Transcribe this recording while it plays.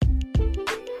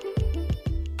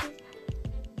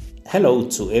Hello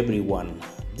to everyone.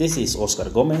 This is Oscar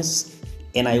Gomez,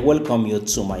 and I welcome you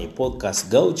to my Podcast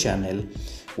Go channel,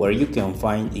 where you can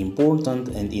find important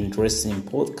and interesting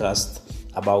podcasts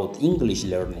about English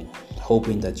learning.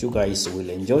 Hoping that you guys will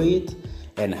enjoy it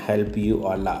and help you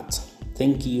a lot.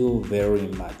 Thank you very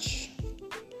much.